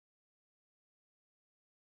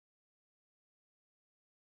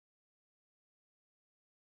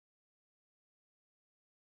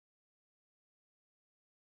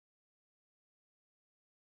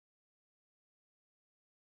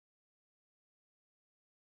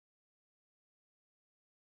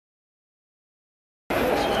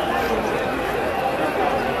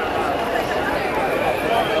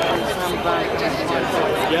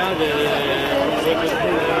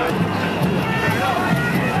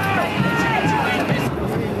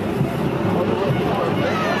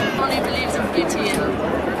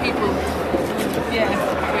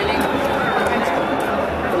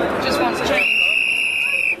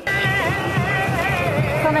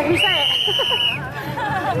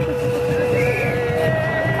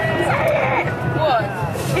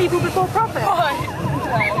for profit.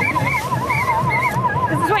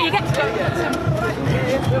 This is what you get to go.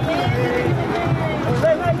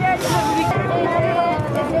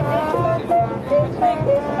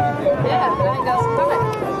 Yeah, I think that's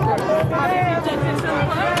perfect.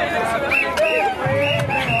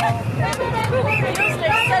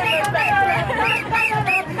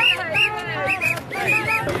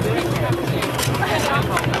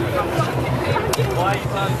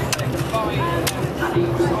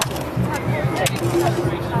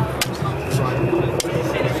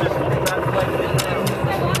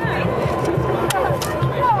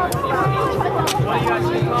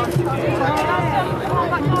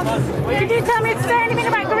 Did you tell me to say anything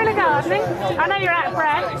about Guerilla Gardening? I know you're out of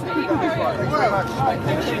breath.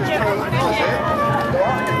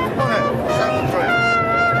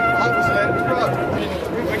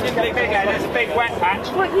 There's a big wet patch.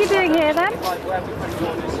 What are you doing here then?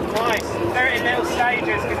 Nice. They're in little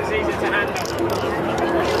stages because it's easy to handle.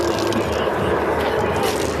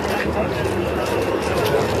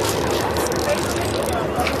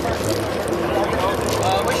 I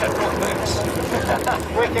wish I'd brought boots.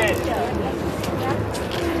 Wicked.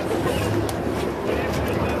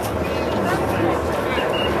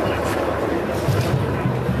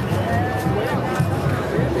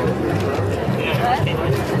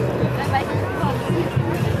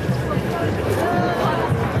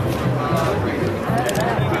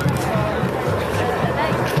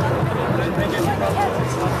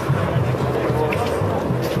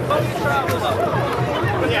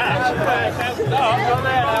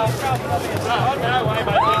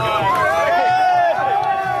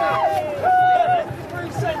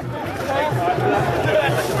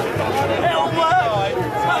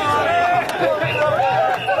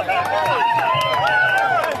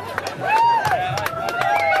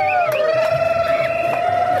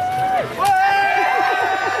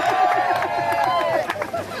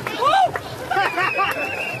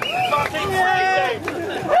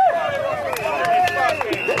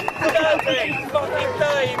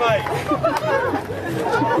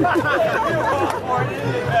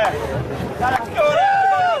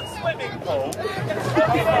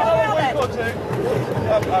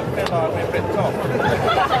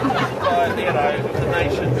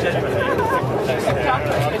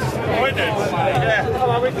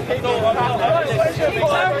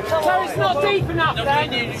 So it's not deep enough then?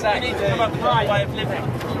 We need to come up with a way of living.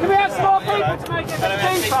 Can we have some more people to make it a bit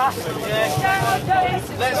deeper? Yeah, okay.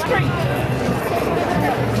 Let's drink.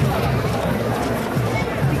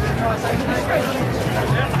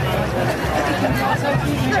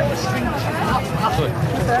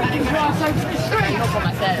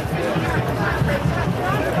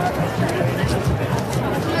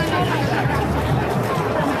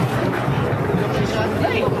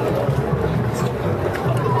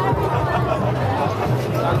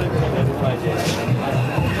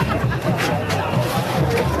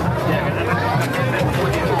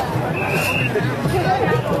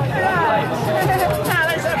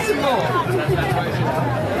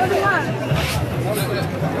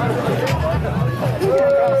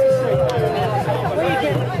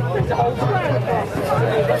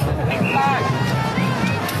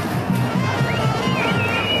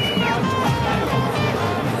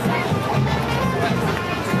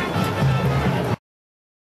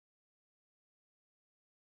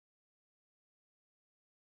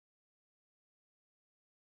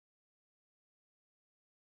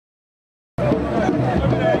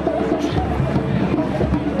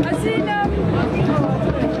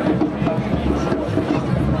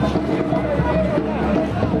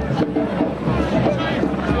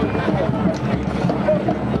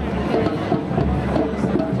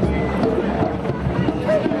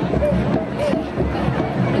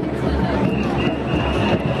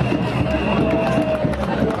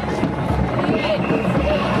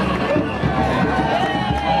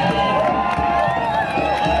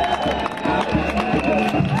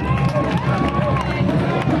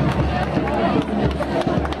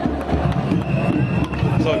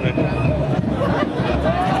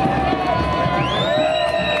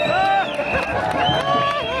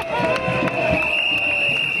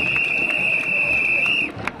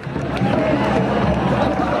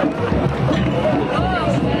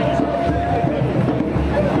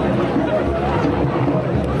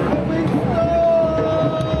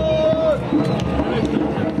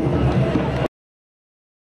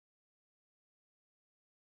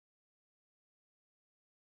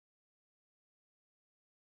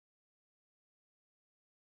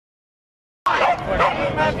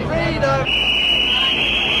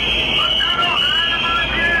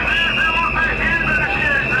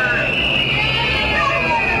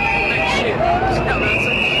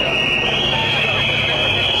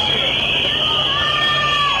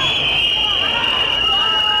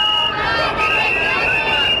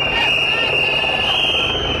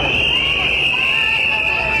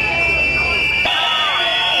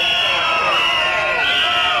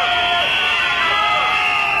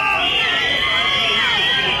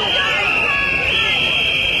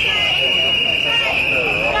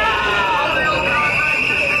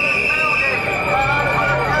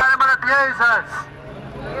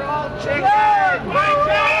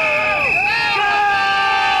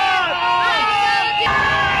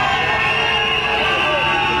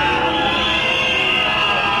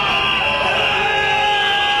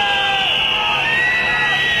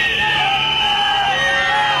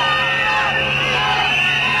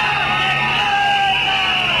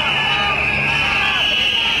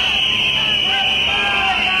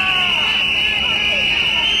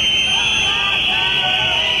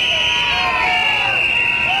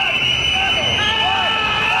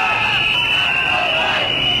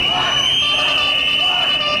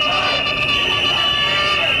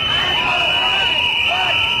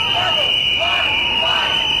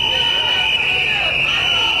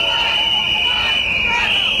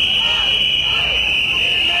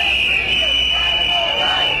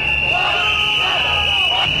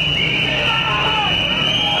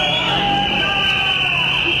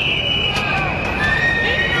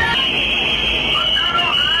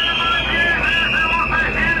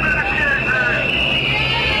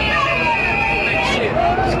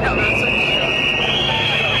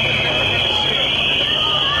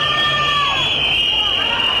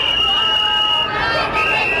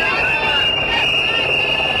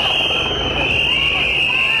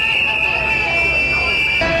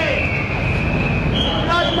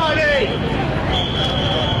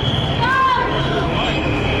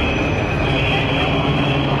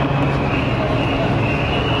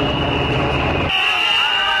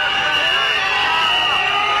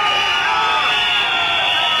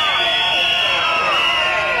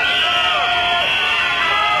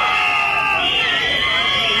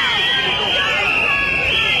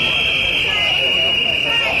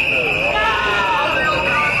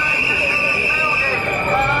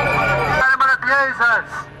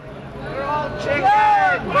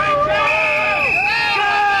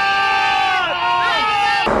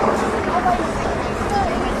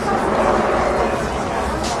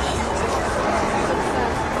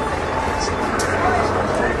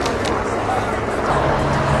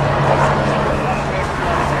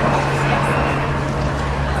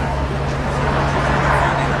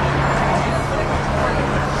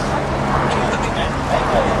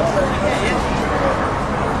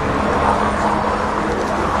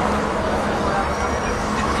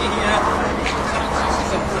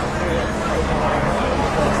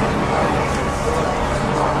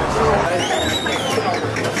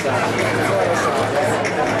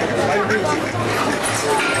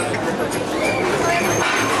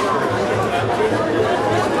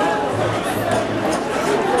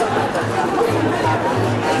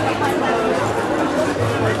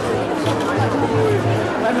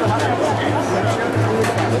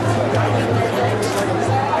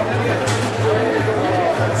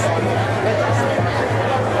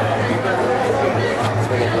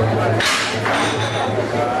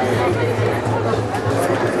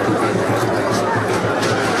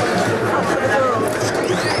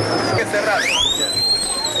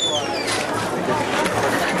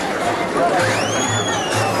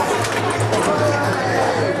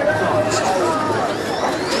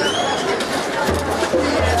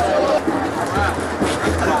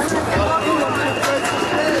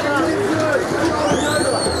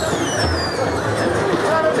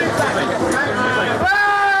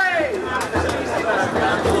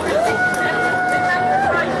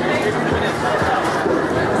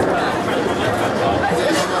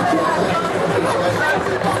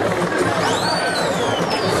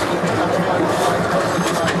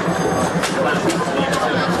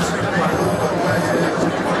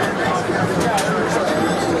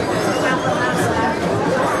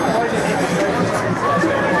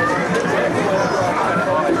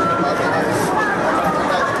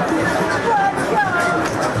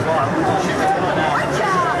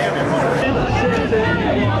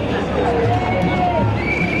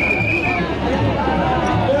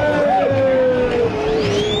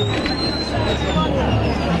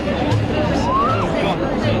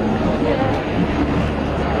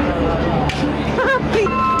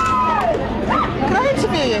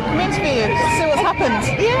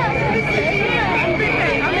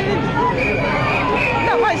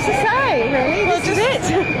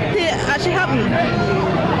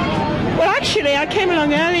 I came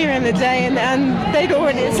along earlier in the day and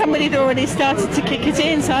somebody had already started to kick it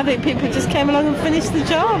in, so I think people just came along and finished the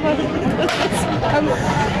job.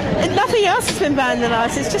 Nothing else has been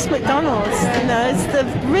vandalised, it's just McDonald's, you know, it's the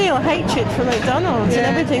real hatred for McDonald's and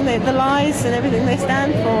everything, the lies and everything they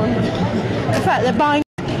stand for. And the fact they're buying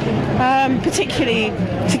particularly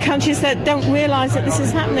to countries that don't realise that this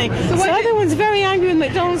is happening. So everyone's very angry with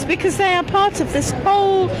McDonald's because they are part of this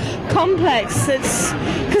whole complex that's...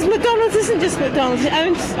 Because McDonald's isn't just McDonald's, it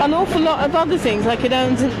owns an awful lot of other things, like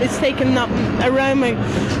it's taken up aroma,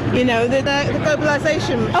 you know, the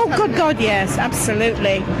globalisation. Oh, good God, yes,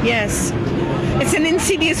 absolutely, yes. It's an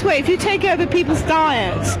insidious way. If you take over people's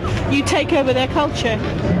diets, you take over their culture.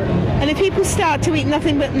 And if people start to eat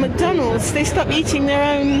nothing but McDonald's, they stop eating their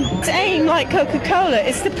own. Its aim, like Coca-Cola,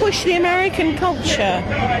 is to push the American culture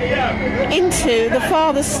into the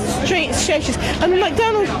farthest stretches. And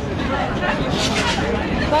McDonald's...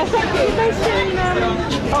 Well, thank you. Based in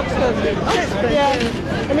Oxford. Yeah.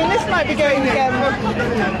 I mean, this might be going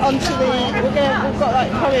onto the... We've got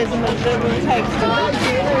like couriers and the tapes.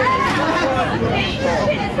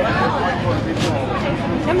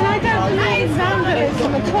 I mean, I don't believe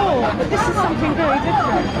vandalism at all, but this is something very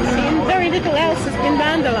different. And very little else has been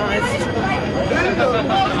vandalised.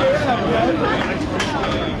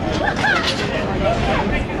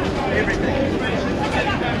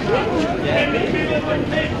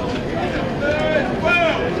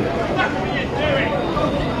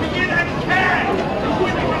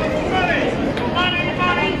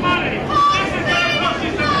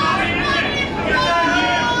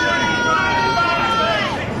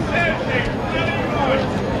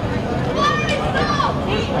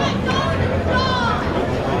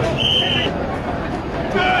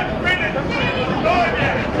 Good riddance!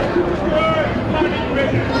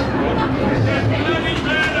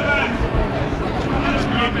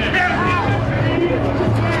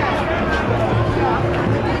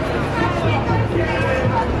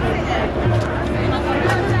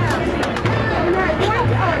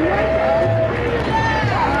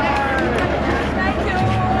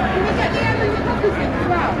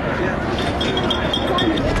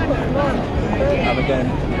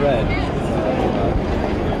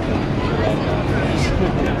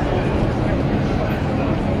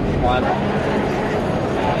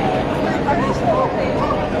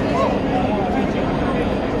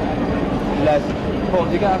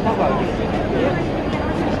 get a Muggo?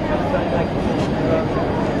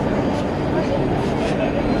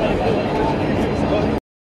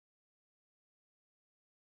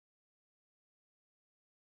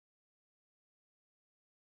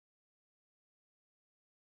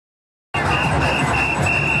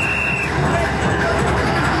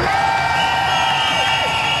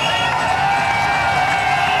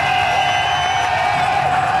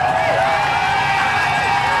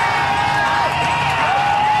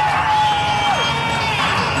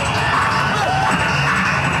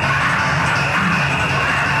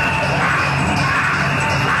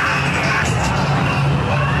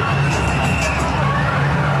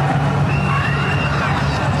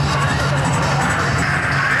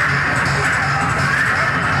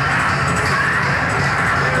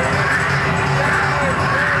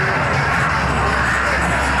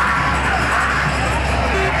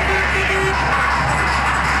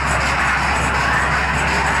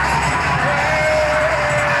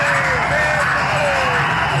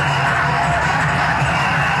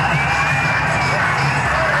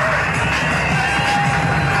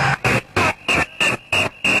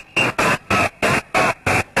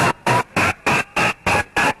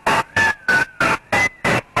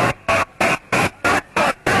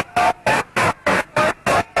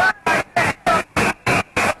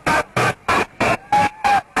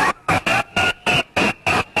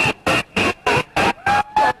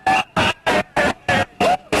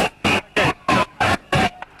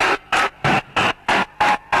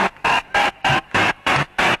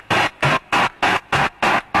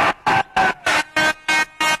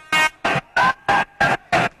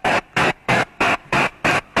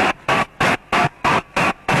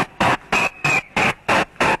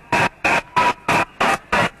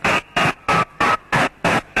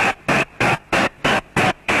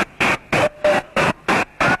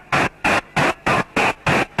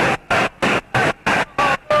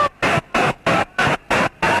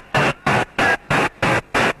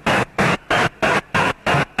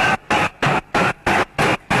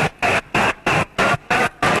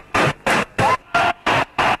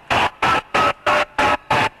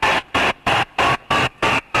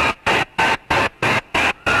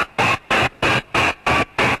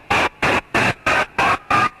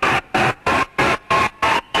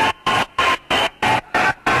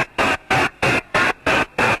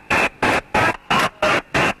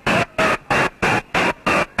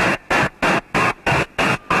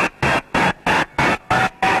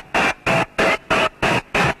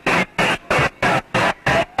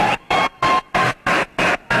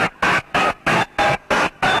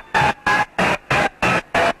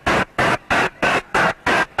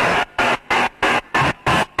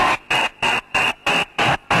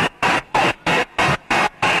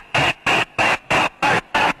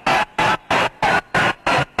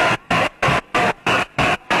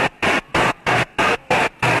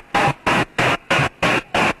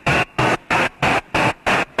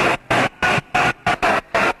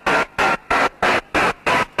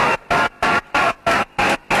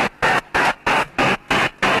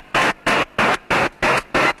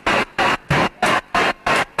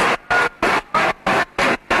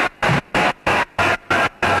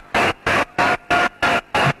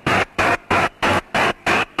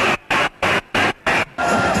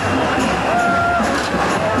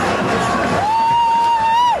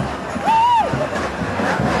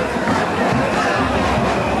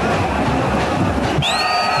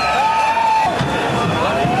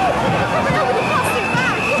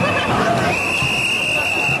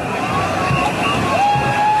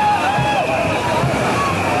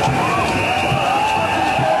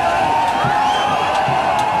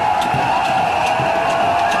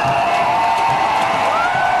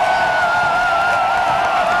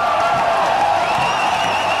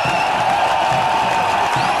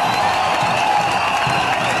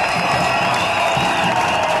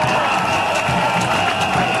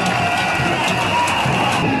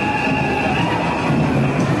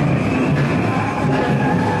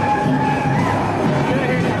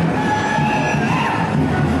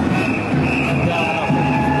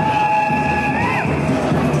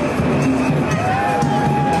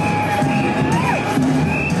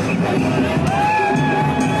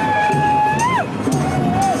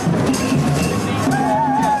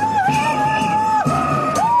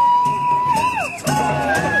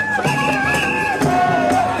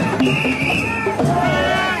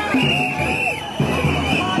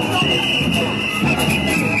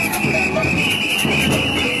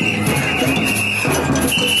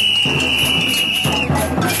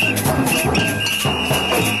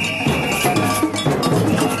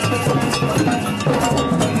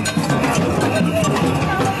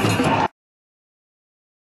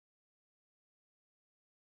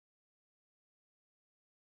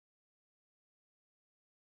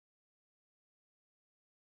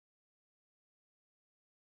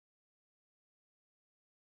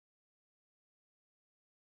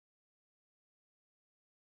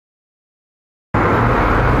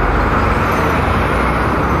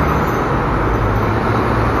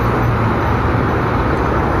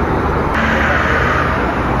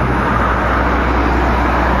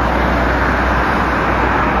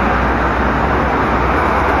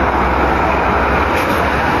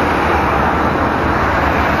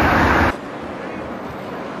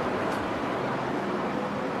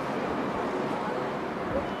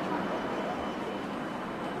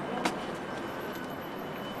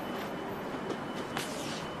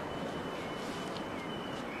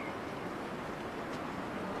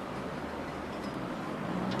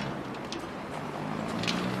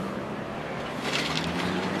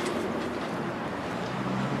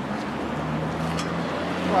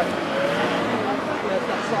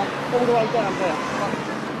 All the way down there.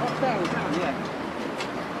 Up, down, yeah.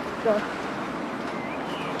 Go.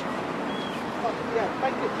 Up, yeah,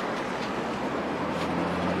 make it.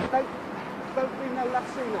 Don't do no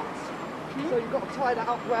lassie knots. So you've got to tie that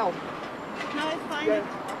up well. No, it's fine. Yeah,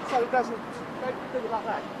 so it doesn't, don't do it like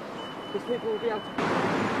that. Because people will be able to...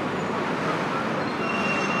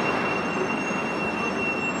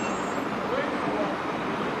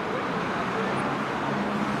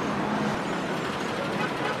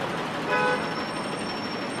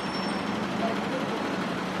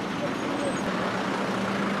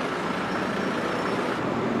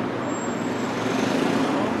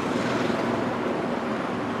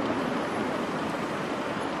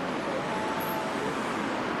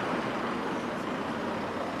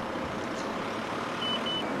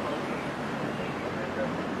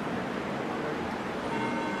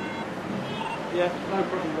 Yeah, no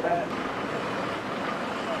problem with that.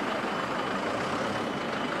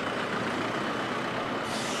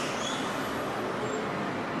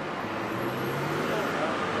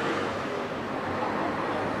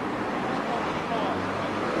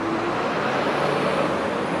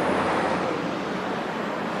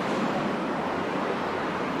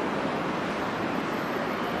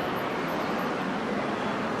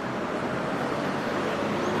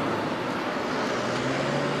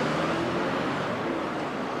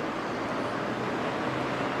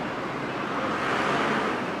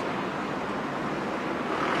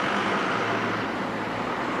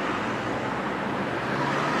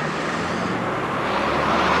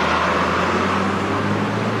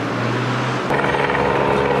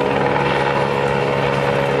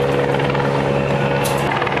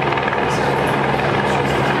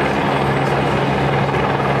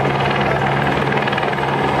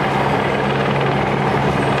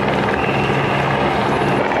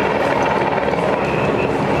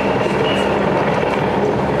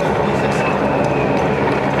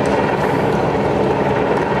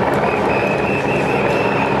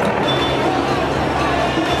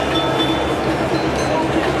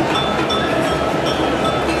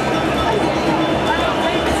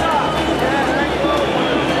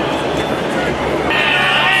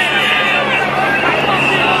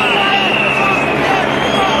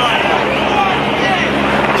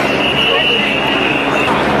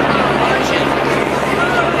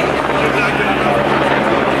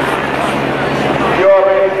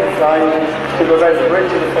 To prevent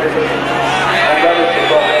breaching offences and damage to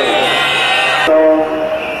property. So,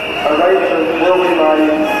 arrangements will be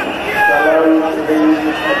made to allow you to be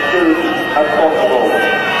as soon as possible.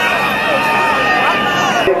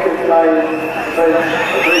 It contains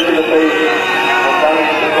breaching offences and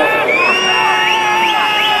damage to property.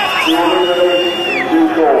 You will be released in due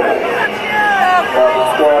course by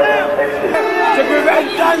prescribed exit. To prevent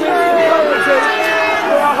damage to property,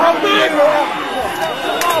 we are holding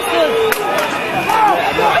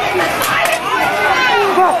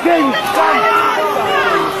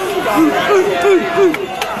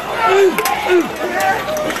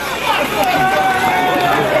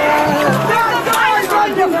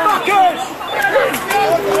fucking fuckers!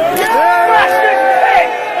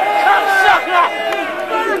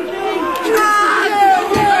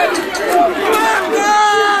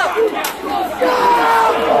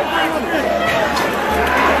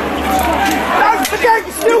 Don't forget,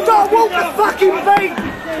 you still gotta walk the fucking beat!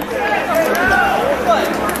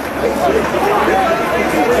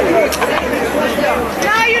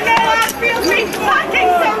 Now you know how it feels to be fucking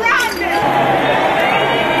surrounded!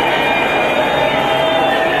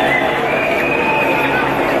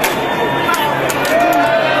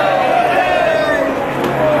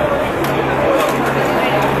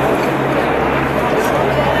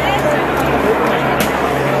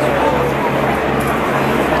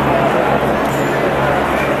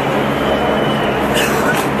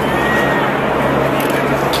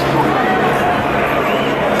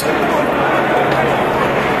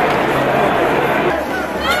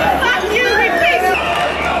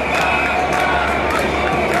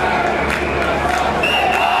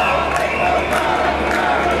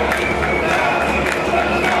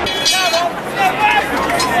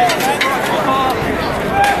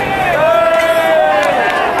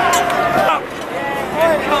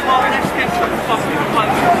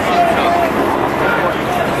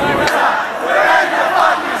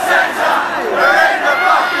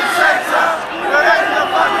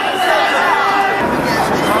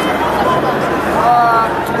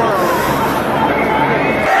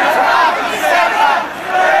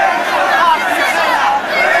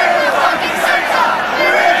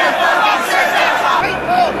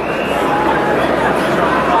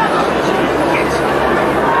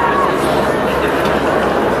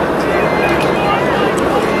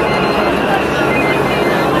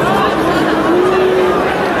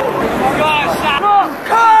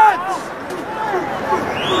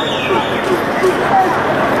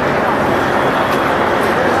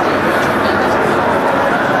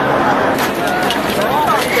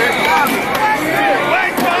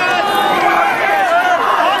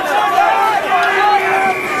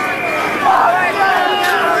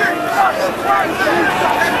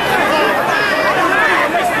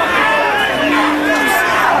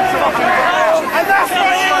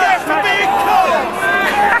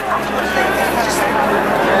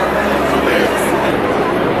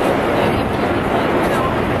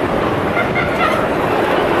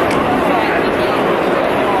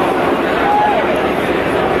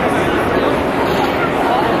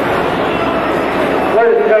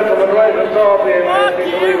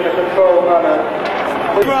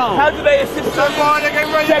 How do they assist? Don't mind, they're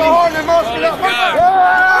getting ready to go on, they're masking up.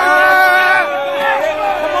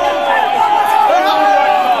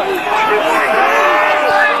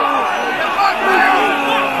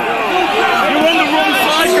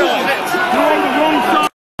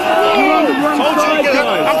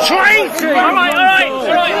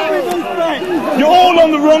 You're all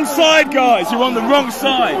on the wrong side, guys. You're on the wrong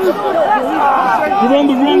side. You're on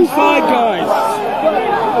the wrong side, guys.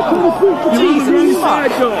 You're on the wrong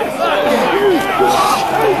side, guys.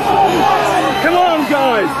 Come on,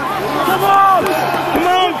 guys. Come on. Come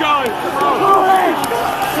on, guys.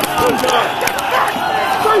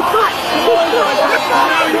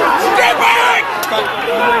 Get back!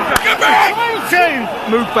 Get back!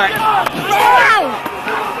 Move back.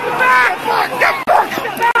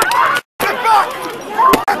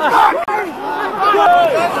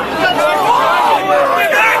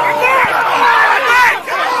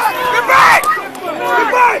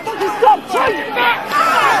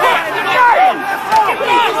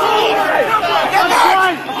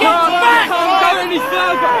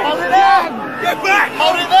 Get back!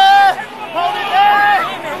 Hold it there! Hold it there!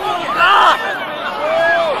 Ah!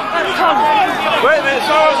 Wait a minute,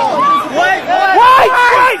 wait!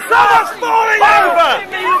 Someone's falling over!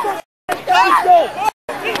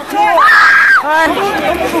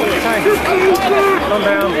 Calm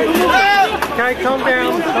down. Okay, calm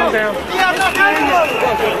down, calm down.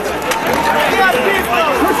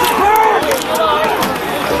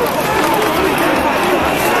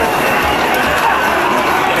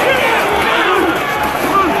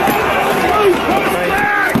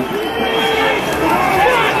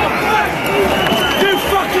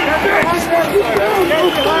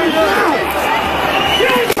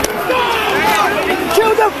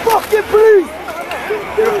 Kill the fucking police!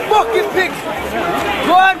 You fucking pigs!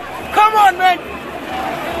 Go on! Come on, man!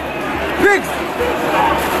 Pigs!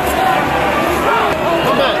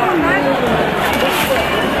 Come on!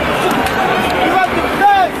 You have the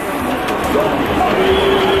fence!